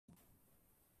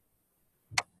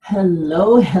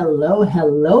Hello, hello,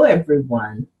 hello,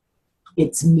 everyone.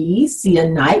 It's me, Sia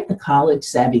Knight, the College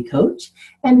Savvy Coach,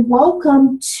 and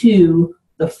welcome to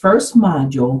the first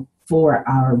module for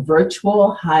our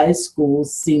virtual high school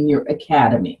senior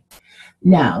academy.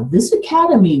 Now, this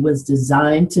academy was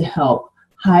designed to help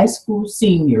high school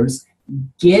seniors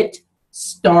get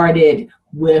started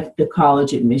with the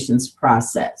college admissions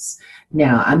process.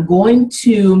 Now, I'm going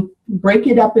to break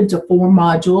it up into 4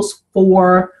 modules,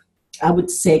 4 I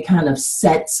would say kind of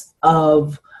sets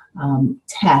of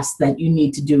tasks that you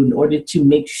need to do in order to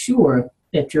make sure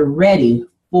that you're ready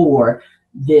for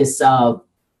this,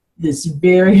 this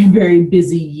very, very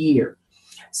busy year.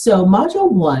 So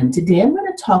module 1, today I'm going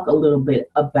to talk a little bit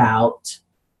about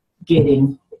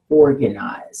getting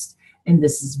organized. And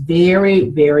this is very,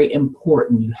 very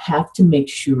important. You have to make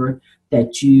sure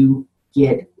that you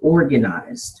get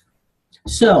organized.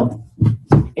 So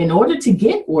in order to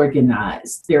get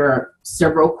organized, there are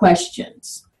several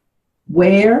questions.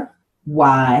 Where,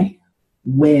 why,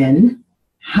 when,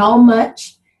 how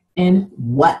much, and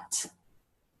what?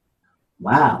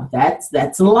 Wow,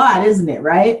 that's a lot, isn't it,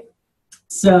 right?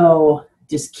 So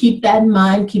just keep that in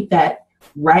mind, keep that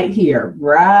right here,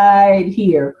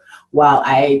 while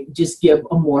I just give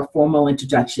a more formal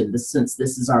introduction, since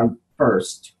this is our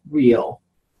first real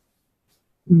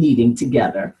meeting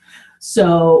together.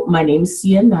 So my name is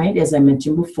Sia Knight, as I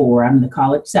mentioned before. I'm the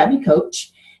College Savvy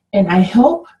Coach, and I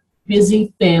help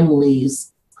busy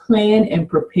families plan and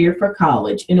prepare for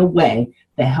college in a way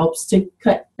that helps to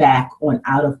cut back on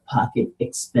out-of-pocket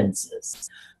expenses.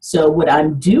 So what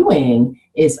I'm doing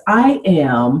is I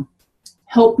am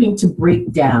helping to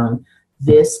break down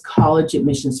this college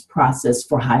admissions process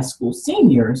for high school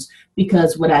seniors,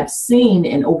 because what I've seen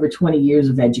in over 20 years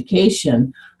of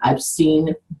education, I've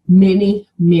seen many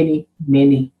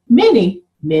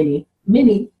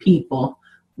people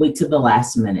wait to the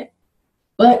last minute.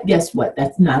 But guess what?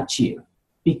 That's not you,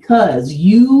 because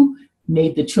you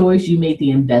made the choice, you made the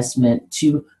investment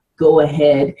to go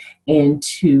ahead and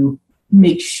to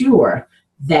make sure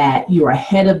that you're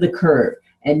ahead of the curve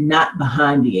and not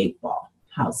behind the 8 ball.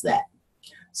 How's that?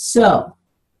 So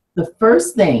the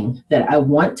first thing that I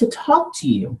want to talk to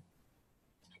you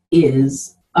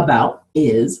is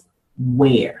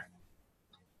where.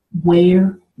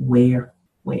 Where.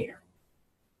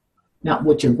 Not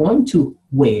what you're going to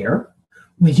wear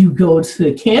when you go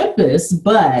to campus,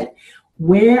 but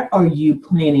where are you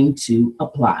planning to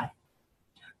apply?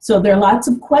 So there are lots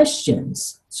of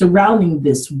questions surrounding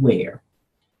this where.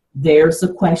 There's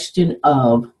a question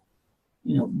of,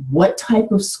 what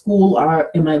type of school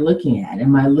am I looking at?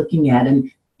 Am I looking at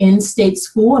an in-state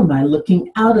school? Am I looking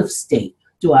out of state?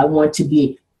 Do I want to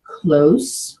be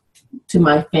close to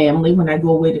my family when I go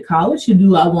away to college? Or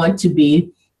do I want to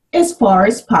be as far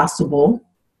as possible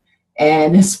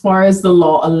and as far as the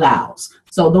law allows?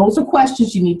 So those are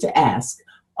questions you need to ask.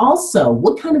 Also,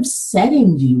 what kind of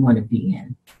setting do you want to be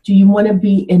in? Do you want to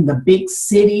be in the big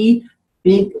city,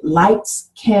 big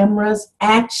lights, cameras,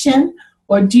 action?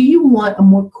 Or do you want a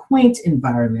more quaint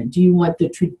environment? Do you want the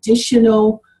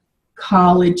traditional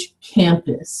college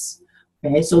campus?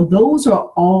 Okay, so those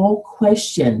are all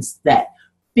questions that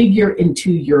figure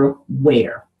into your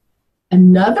where.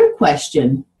 Another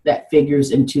question that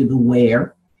figures into the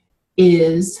where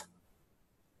is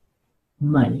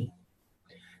money.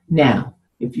 Now,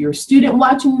 if you're a student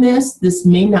watching this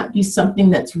may not be something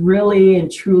that's really and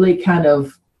truly kind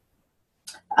of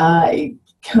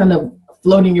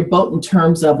floating your boat in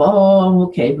terms of,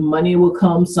 the money will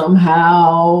come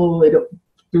somehow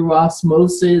through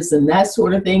osmosis and that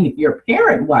sort of thing. If you're a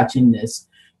parent watching this,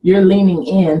 you're leaning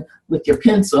in with your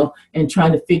pencil and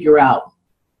trying to figure out,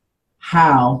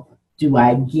 how do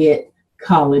I get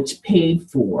college paid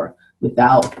for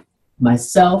without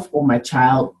myself or my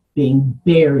child being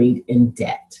buried in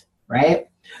debt, right?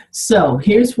 So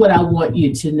here's what I want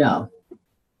you to know.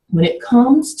 When it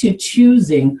comes to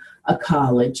choosing a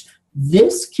college,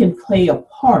 this can play a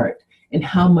part in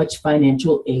how much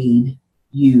financial aid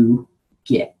you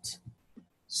get.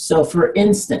 So for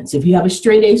instance, if you have a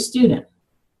straight A student,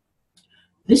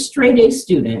 this straight A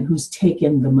student who's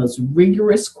taken the most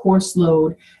rigorous course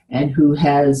load and who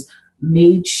has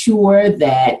made sure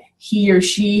that he or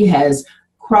she has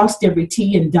crossed every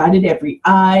T and dotted every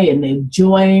I, and they've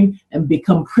joined and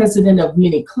become president of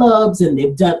many clubs, and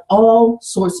they've done all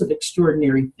sorts of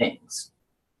extraordinary things.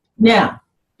 Now,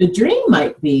 the dream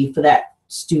might be for that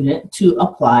student to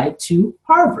apply to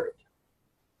Harvard.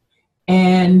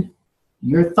 And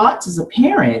your thoughts as a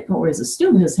parent or as a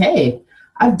student is, hey,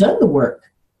 I've done the work.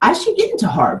 I should get into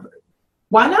Harvard.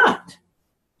 Why not?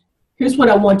 Here's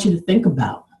what I want you to think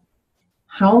about.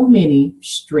 how many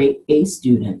straight A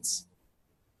students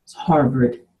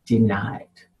Harvard denied?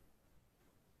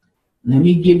 Let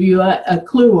me give you a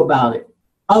clue about it.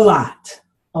 A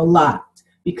lot,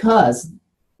 because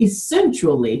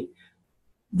essentially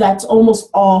that's almost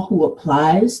all who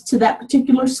applies to that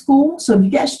particular school. So if you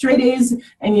get straight A's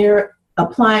and you're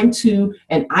applying to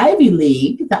an Ivy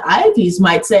League, the Ivies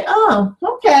might say, oh,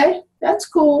 okay, that's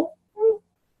cool.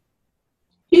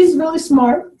 He's really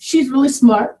smart. She's really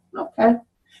smart. Okay.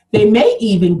 They may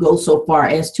even go so far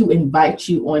as to invite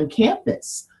you on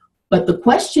campus. But the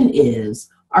question is,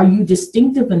 are you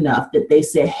distinctive enough that they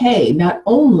say, hey, not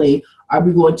only are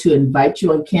we going to invite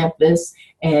you on campus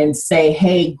and say,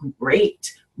 hey,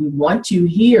 great, we want you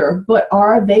here, but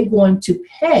are they going to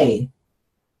pay?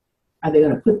 Are they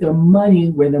going to put their money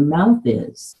where their mouth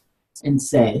is and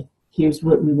say, here's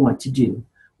what we want to do.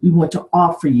 We want to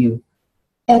offer you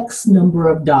X number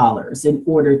of dollars in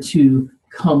order to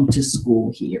come to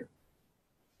school here.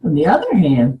 On the other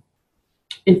hand,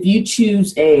 if you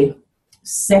choose a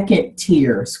second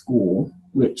tier school,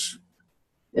 which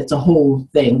it's a whole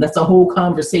thing, that's a whole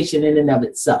conversation in and of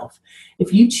itself.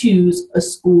 If you choose a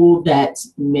school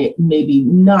that's maybe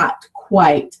not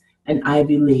quite an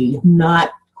Ivy League,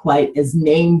 not quite as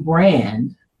name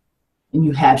brand, and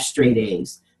you have straight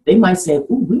A's, they might say,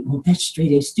 "Ooh, we want that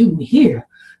straight A student here.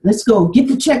 Let's go get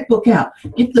the checkbook out,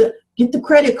 get the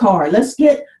credit card, let's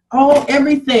get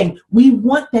everything. We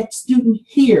want that student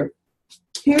here.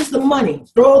 Here's the money,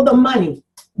 throw the money.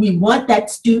 We want that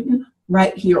student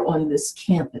right here on this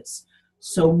campus."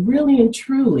 So really and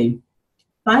truly,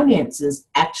 finances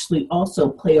actually also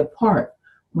play a part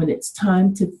when it's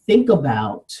time to think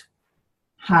about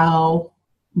how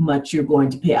much you're going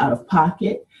to pay out of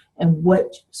pocket and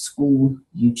what school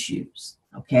you choose.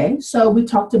 Okay, so we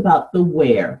talked about the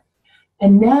where.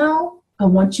 And now I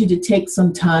want you to take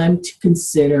some time to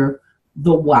consider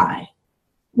the why.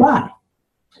 Why?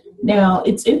 Now,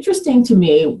 it's interesting to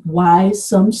me why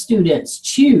some students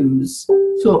choose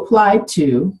to apply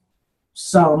to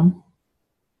some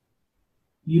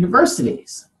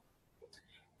universities.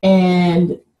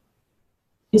 And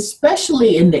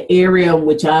especially in the area in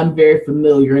which I'm very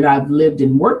familiar and I've lived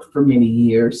and worked for many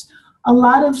years, a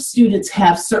lot of students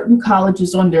have certain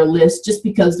colleges on their list just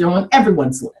because they're on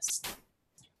everyone's list.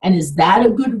 And is that a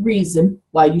good reason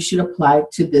why you should apply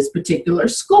to this particular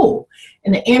school?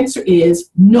 And the answer is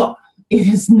no, it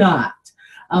is not.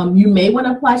 You may want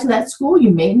to apply to that school, you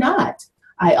may not.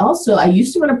 I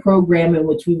used to run a program in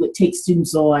which we would take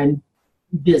students on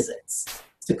visits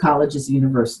to colleges and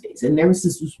universities. And there was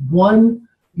this one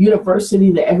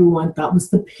university that everyone thought was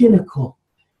the pinnacle.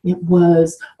 It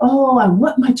was, oh, I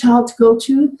want my child to go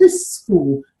to this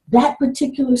school. That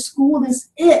particular school is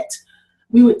it.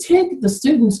 We would take the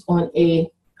students on a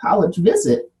college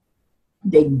visit.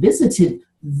 They visited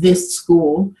this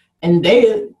school and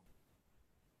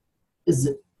is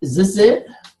this it?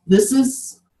 This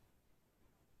is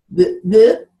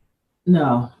the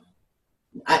no.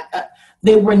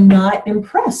 They were not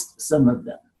impressed, some of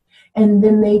them. And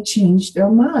then they changed their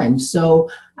mind. So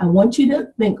I want you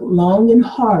to think long and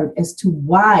hard as to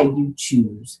why you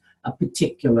choose a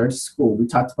particular school. We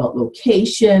talked about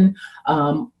location,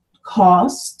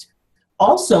 cost.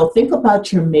 Also, think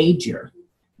about your major.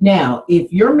 Now,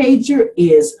 if your major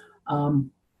is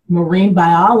marine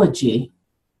biology,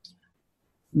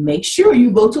 make sure you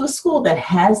go to a school that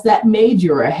has that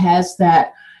major or has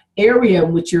that area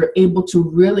in which you're able to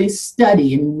really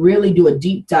study and really do a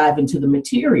deep dive into the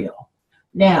material.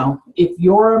 Now, if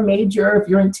your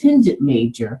intended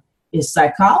major is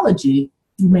psychology,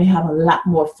 you may have a lot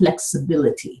more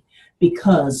flexibility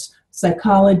because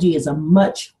psychology is a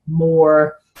much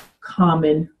more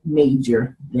common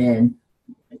major than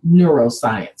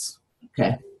neuroscience.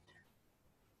 Okay,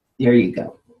 there you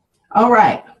go. All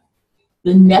right,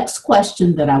 the next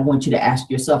question that I want you to ask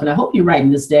yourself, and I hope you're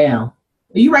writing this down.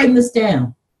 Are you writing this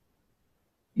down?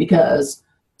 Because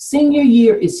senior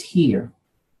year is here,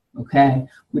 okay?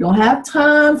 We don't have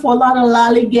time for a lot of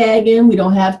lollygagging. We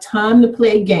don't have time to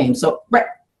play games. So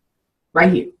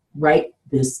right here, write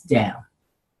this down.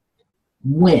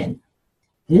 When?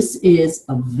 This is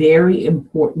a very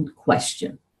important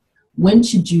question. When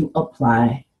should you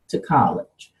apply to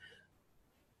college?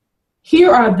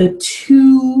 Here are the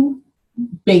two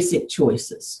basic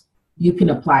choices. You can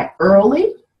apply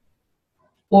early,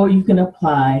 or you can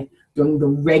apply during the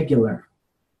regular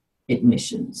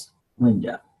admissions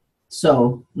window.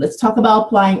 So let's talk about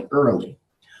applying early.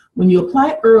 When you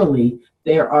apply early,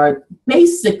 there are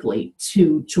basically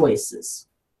two choices: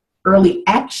 early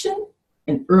action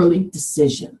and early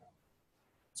decision.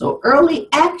 So early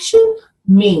action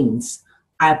means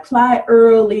I apply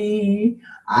early.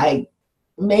 I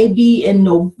maybe in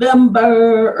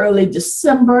November, early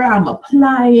December, I'm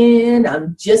applying.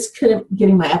 I'm just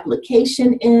getting my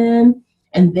application in,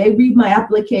 and they read my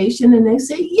application and they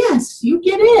say, yes, you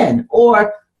get in,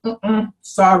 or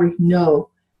sorry, no.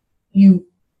 You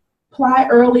apply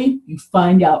early, you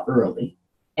find out early,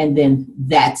 and then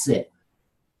that's it.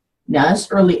 Now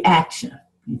that's early action.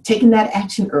 You're taking that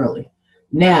action early.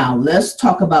 Now let's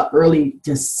talk about early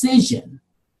decision.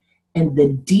 And the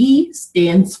D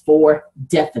stands for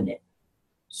definite.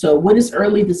 So what is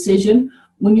early decision?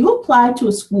 When you apply to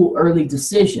a school early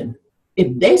decision,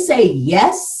 if they say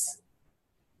yes,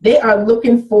 they are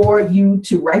looking for you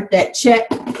to write that check,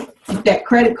 take that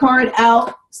credit card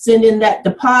out, send in that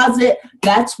deposit.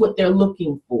 That's what they're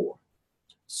looking for.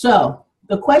 So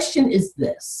the question is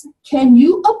this: can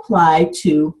you apply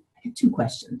to, I have two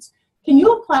questions. Can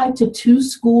you apply to two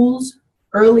schools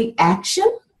early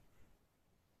action?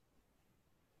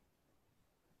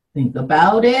 Think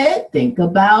about it. Think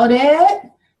about it.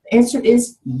 The answer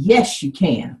is yes, you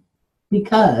can.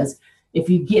 Because if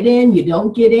you get in, you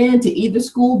don't get into either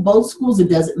school, both schools, it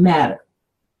doesn't matter.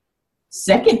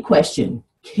 Second question,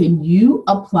 can you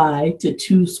apply to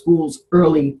two schools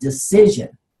early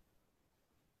decision?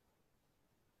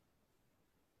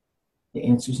 The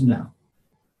answer is no.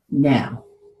 Now,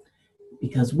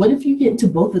 because what if you get into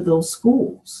both of those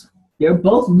schools? They're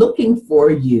both looking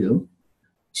for you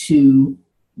to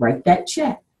write that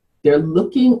check. They're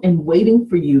looking and waiting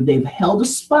for you. They've held a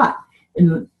spot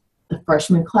in the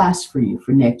freshman class for you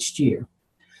for next year.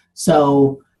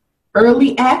 So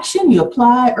early action, you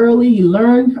apply early, you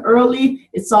learn early,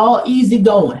 it's all easy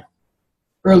going.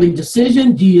 Early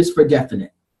decision, D is for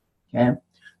definite. Okay,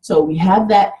 so we have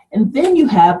that. And then you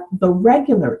have the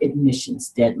regular admissions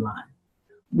deadline,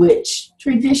 which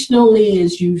traditionally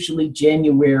is usually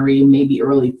January, maybe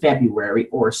early February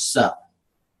or so.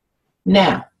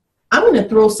 Now, I'm going to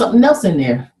throw something else in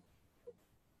there.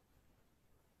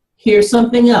 Here's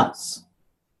something else.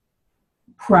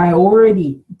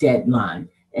 Priority deadline.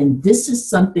 And this is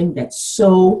something that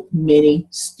so many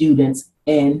students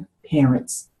and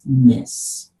parents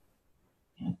miss.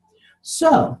 Okay.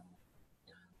 So,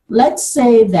 let's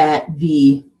say that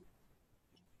the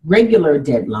regular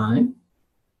deadline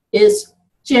is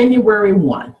January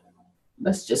 1.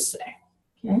 Let's just say,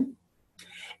 okay?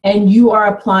 And you are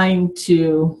applying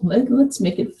to, let's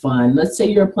make it fun. Let's say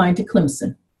you're applying to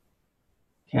Clemson,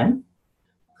 okay?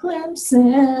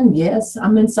 Clemson, yes,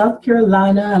 I'm in South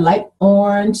Carolina. I like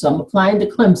orange, so I'm applying to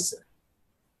Clemson,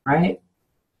 right?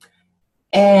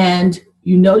 And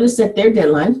you notice that their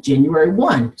deadline is January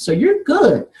 1, so you're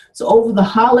good. So over the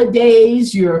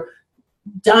holidays, you're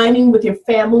dining with your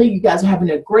family. You guys are having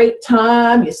a great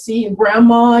time. You see your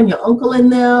grandma and your uncle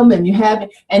and them,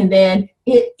 and then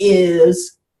it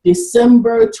is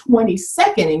December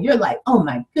 22nd, and you're like, oh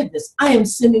my goodness, I am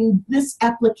sending this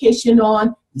application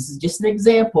on. This is just an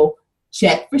example.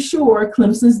 Check for sure,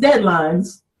 Clemson's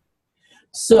deadlines.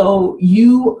 So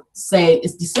you say,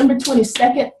 it's December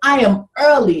 22nd. I am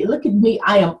early. Look at me.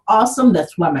 I am awesome.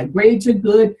 That's why my grades are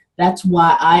good. That's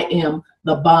why I am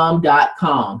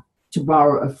thebomb.com, to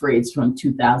borrow a phrase from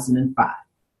 2005.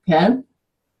 Okay?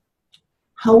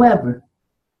 However,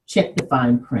 check the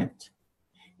fine print.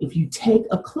 If you take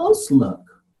a close look,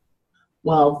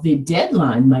 while the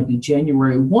deadline might be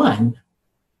January 1,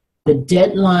 the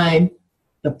deadline,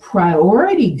 the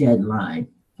priority deadline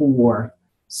for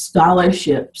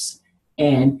scholarships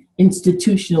and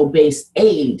institutional-based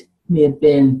aid may have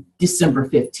been December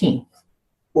 15th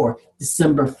or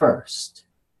December 1st.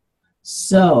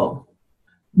 So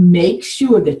make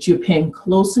sure that you're paying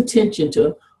close attention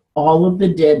to all of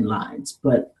the deadlines,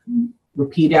 but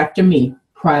repeat after me.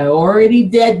 Priority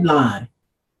deadline.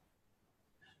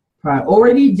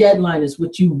 Priority deadline is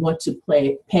what you want to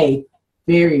pay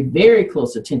very, very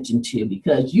close attention to,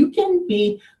 because you can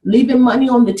be leaving money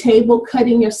on the table,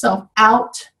 cutting yourself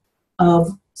out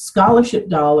of scholarship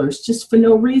dollars just for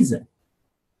no reason.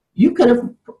 You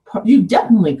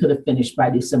definitely could have finished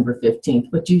by December 15th,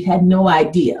 but you had no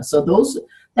idea. So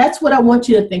that's what I want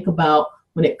you to think about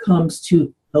when it comes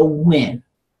to the win.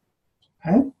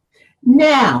 Okay?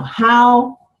 Now,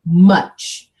 how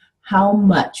much? How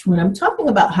much? When I'm talking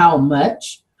about how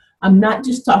much, I'm not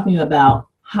just talking about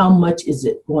how much is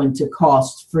it going to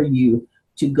cost for you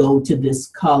to go to this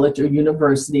college or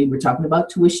university. We're talking about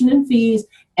tuition and fees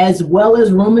as well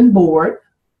as room and board.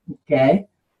 Okay?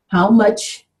 How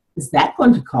much is that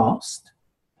going to cost?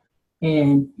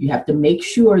 And you have to make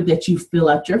sure that you fill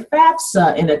out your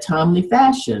FAFSA in a timely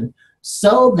fashion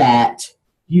so that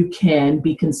you can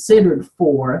be considered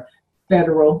for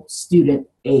federal student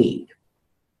aid.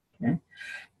 Okay.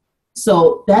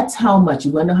 So that's how much.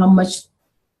 You want to know how much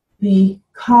the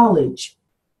college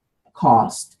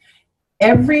cost?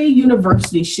 Every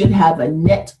university should have a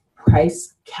net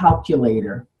price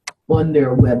calculator on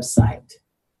their website.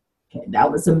 Okay,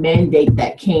 that was a mandate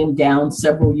that came down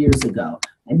several years ago,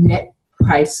 a net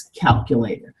price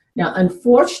calculator. Now,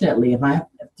 unfortunately, if I have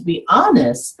to be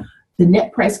honest, the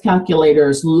net price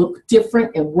calculators look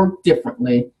different and work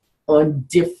differently on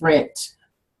different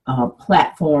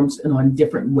platforms and on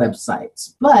different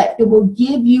websites. But it will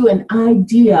give you an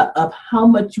idea of how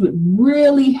much you would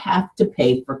really have to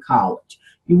pay for college.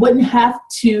 You wouldn't have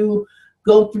to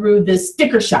go through this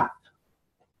sticker shock.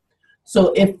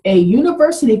 So if a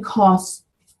university costs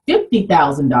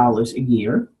 $50,000 a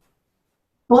year,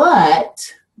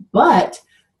 but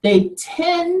they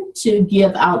tend to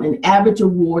give out an average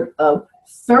award of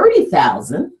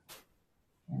 $30,000,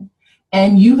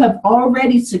 and you have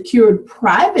already secured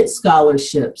private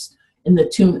scholarships in the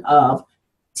tune of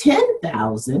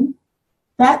 $10,000,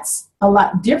 that's a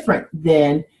lot different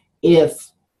than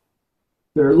if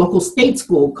your local state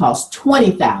school costs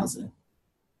 $20,000.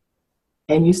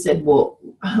 And you said, well,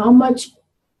 how much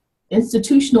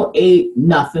institutional aid?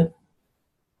 Nothing.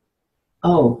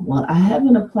 Oh, well, I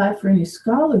haven't applied for any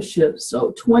scholarships,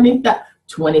 so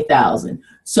 $20,000.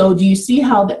 So do you see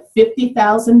how that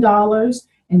 $50,000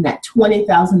 and that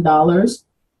 $20,000,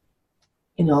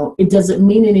 it doesn't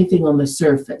mean anything on the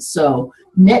surface. So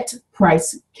net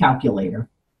price calculator.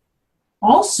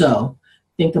 Also,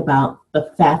 think about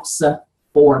the FAFSA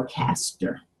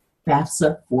forecaster.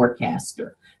 FAFSA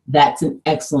forecaster. That's an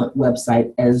excellent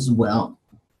website as well.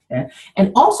 Okay?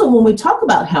 And also, when we talk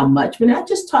about how much, we're not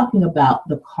just talking about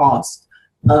the cost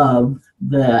of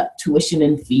the tuition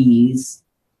and fees,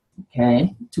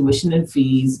 okay? Tuition and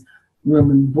fees,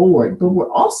 room and board, but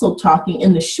we're also talking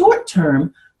in the short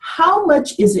term, how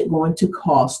much is it going to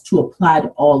cost to apply to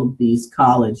all of these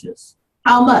colleges?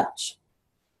 How much?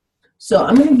 So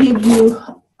I'm going to give you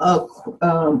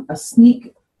a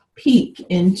sneak peek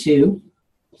into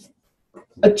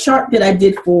a chart that I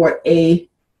did for a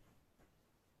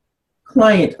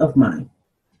client of mine.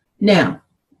 Now,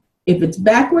 if it's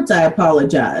backwards, I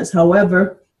apologize.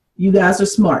 However, you guys are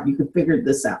smart. You can figure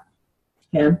this out.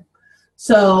 Okay?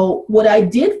 So what I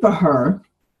did for her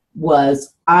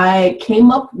was I came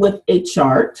up with a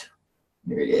chart.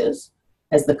 Here it is.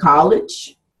 As the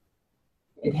college,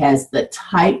 it has the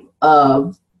type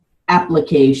of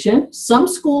application. Some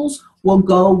schools will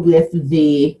go with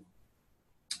the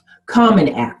Common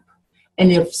App.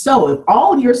 And if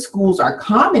all your schools are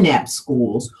Common App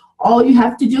schools, all you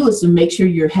have to do is to make sure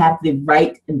you have the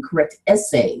right and correct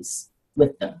essays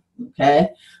with them, okay?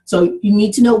 So you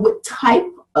need to know what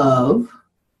type of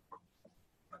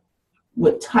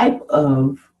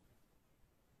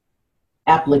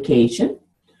application,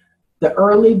 the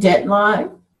early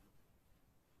deadline,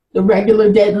 the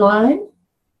regular deadline,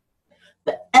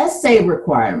 the essay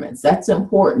requirements. That's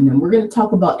important. And we're going to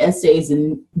talk about essays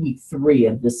in week 3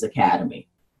 of this academy.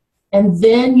 And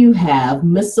then you have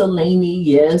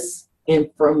miscellaneous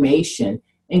information,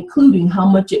 including how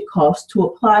much it costs to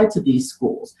apply to these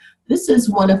schools. This is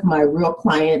one of my real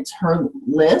clients, her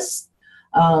list.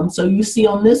 So you see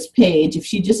on this page, if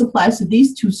she just applies to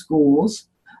these 2 schools,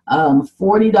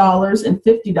 $40 and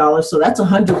 $50, so that's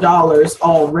 $100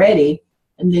 already.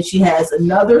 And then she has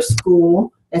another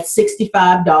school that's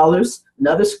 $65,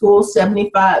 another school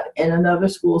 $75, and another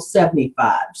school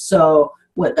 $75. So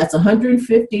what? That's $150,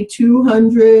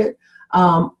 $200,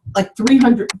 like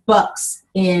 $300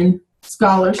 in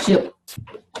scholarship.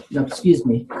 No, excuse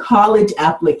me, college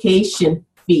application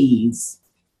fees.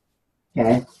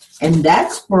 Okay, and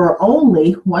that's for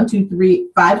only 1, 2, 3,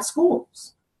 5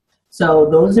 schools. So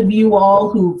those of you all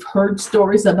who've heard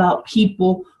stories about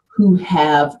people who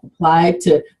have applied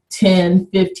to 10,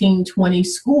 15, 20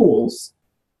 schools,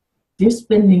 they're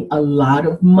spending a lot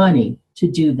of money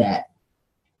to do that.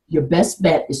 Your best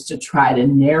bet is to try to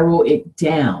narrow it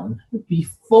down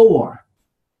before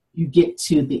you get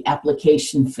to the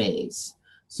application phase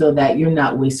so that you're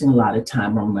not wasting a lot of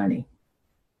time or money.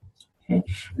 Okay.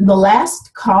 The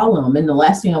last column and the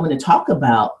last thing I want to talk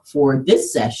about for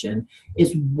this session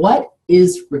is what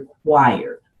is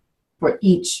required for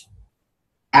each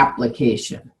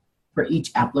application.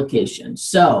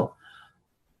 So,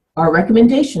 are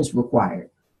recommendations required?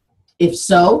 If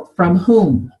so, from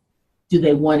whom? Do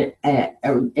they want a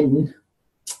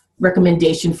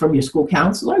recommendation from your school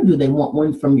counselor? Do they want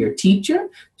one from your teacher?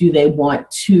 Do they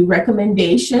want 2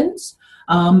 recommendations?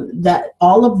 That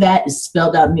all of that is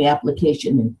spelled out in the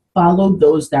application, and follow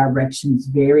those directions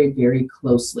very, very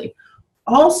closely.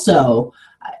 Also,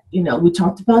 we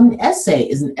talked about an essay.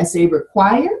 Is an essay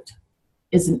required?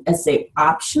 is an essay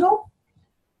optional?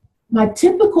 My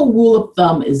typical rule of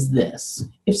thumb is this.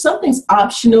 If something's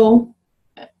optional,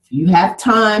 if you have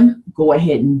time, go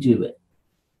ahead and do it.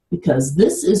 Because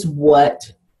this is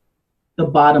what the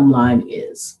bottom line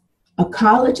is. A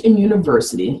college and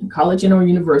university,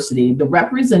 the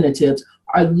representatives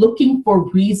are looking for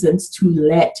reasons to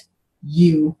let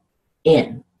you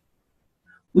in,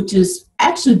 which is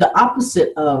actually the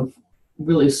opposite of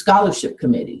really scholarship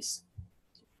committees.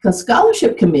 Because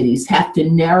scholarship committees have to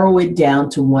narrow it down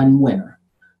to one winner.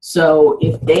 So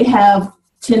if they have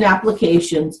 10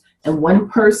 applications and one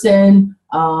person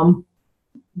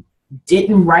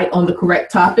didn't write on the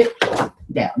correct topic,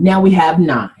 now we have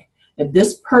 9. If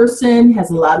this person has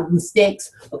a lot of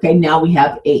mistakes, okay, now we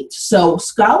have 8. So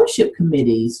scholarship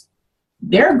committees,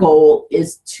 their goal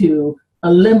is to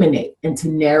eliminate and to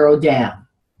narrow down.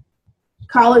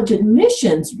 College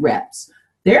admissions reps,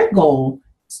 their goal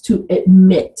is to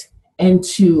admit and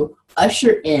to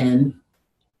usher in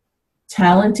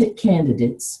talented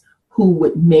candidates who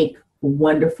would make a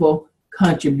wonderful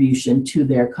contribution to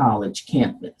their college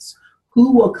campus,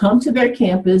 who will come to their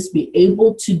campus, be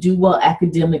able to do well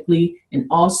academically, and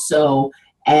also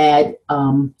add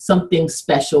something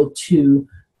special to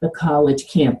the college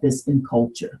campus and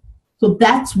culture. So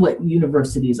that's what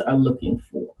universities are looking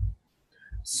for.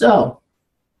 So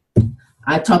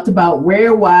I talked about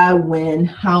where, why, when,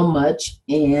 how much,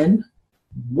 and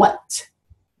what's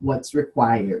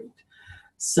required.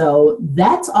 So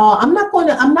that's all. I'm not going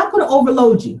to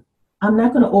overload you. I'm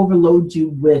not going to overload you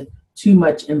with too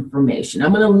much information.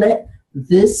 I'm going to let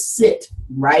this sit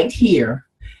right here,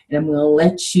 and I'm going to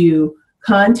let you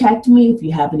contact me if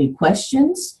you have any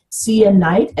questions. Sia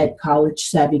Knight at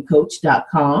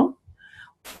collegesavvycoach.com.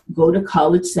 Go to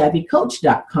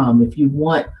collegesavvycoach.com if you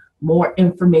want more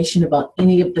information about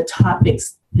any of the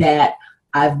topics that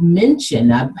I've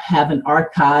mentioned. I have an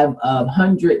archive of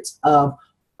hundreds of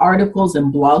articles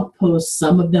and blog posts.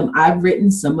 Some of them I've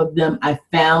written, some of them I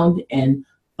found and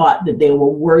thought that they were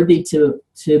worthy to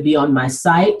be on my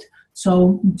site.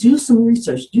 So do some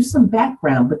research, do some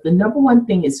background, but the number one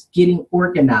thing is getting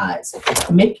organized.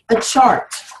 Make a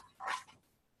chart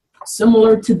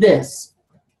similar to this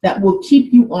that will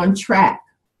keep you on track.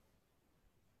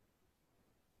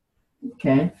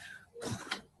 Okay.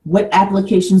 What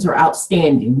applications are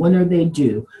outstanding? When are they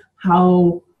due?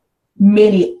 How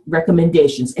many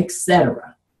recommendations,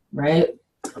 etc. Right?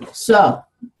 So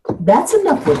that's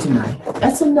enough for tonight.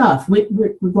 That's enough. We're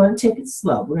going to take it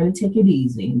slow. We're going to take it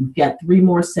easy. We've got 3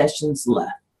 more sessions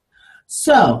left.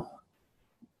 So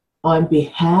on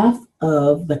behalf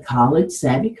of the College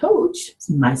Savvy Coach,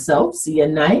 myself, Sia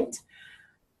Knight,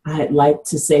 I'd like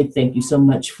to say thank you so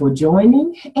much for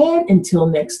joining. And until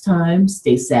next time,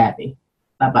 stay savvy.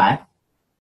 Bye-bye.